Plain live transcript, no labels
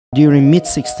During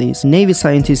mid-60s, Navy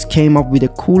scientists came up with a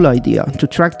cool idea to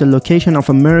track the location of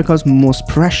America's most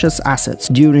precious assets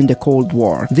during the Cold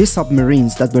War, these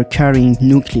submarines that were carrying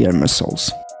nuclear missiles.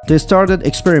 They started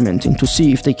experimenting to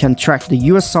see if they can track the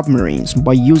US submarines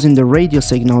by using the radio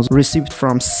signals received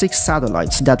from 6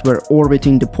 satellites that were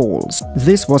orbiting the poles.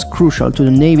 This was crucial to the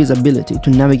Navy's ability to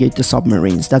navigate the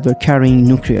submarines that were carrying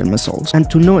nuclear missiles and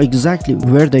to know exactly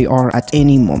where they are at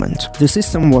any moment. The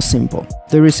system was simple.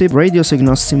 They received radio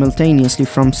signals simultaneously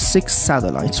from 6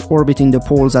 satellites orbiting the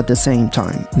poles at the same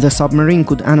time. The submarine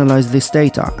could analyze this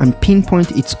data and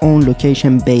pinpoint its own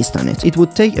location based on it. It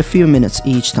would take a few minutes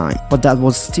each time, but that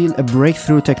was still a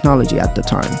breakthrough technology at the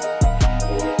time.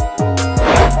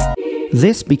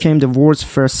 This became the world's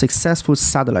first successful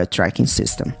satellite tracking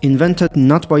system, invented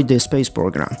not by the space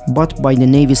program, but by the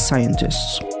Navy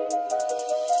scientists.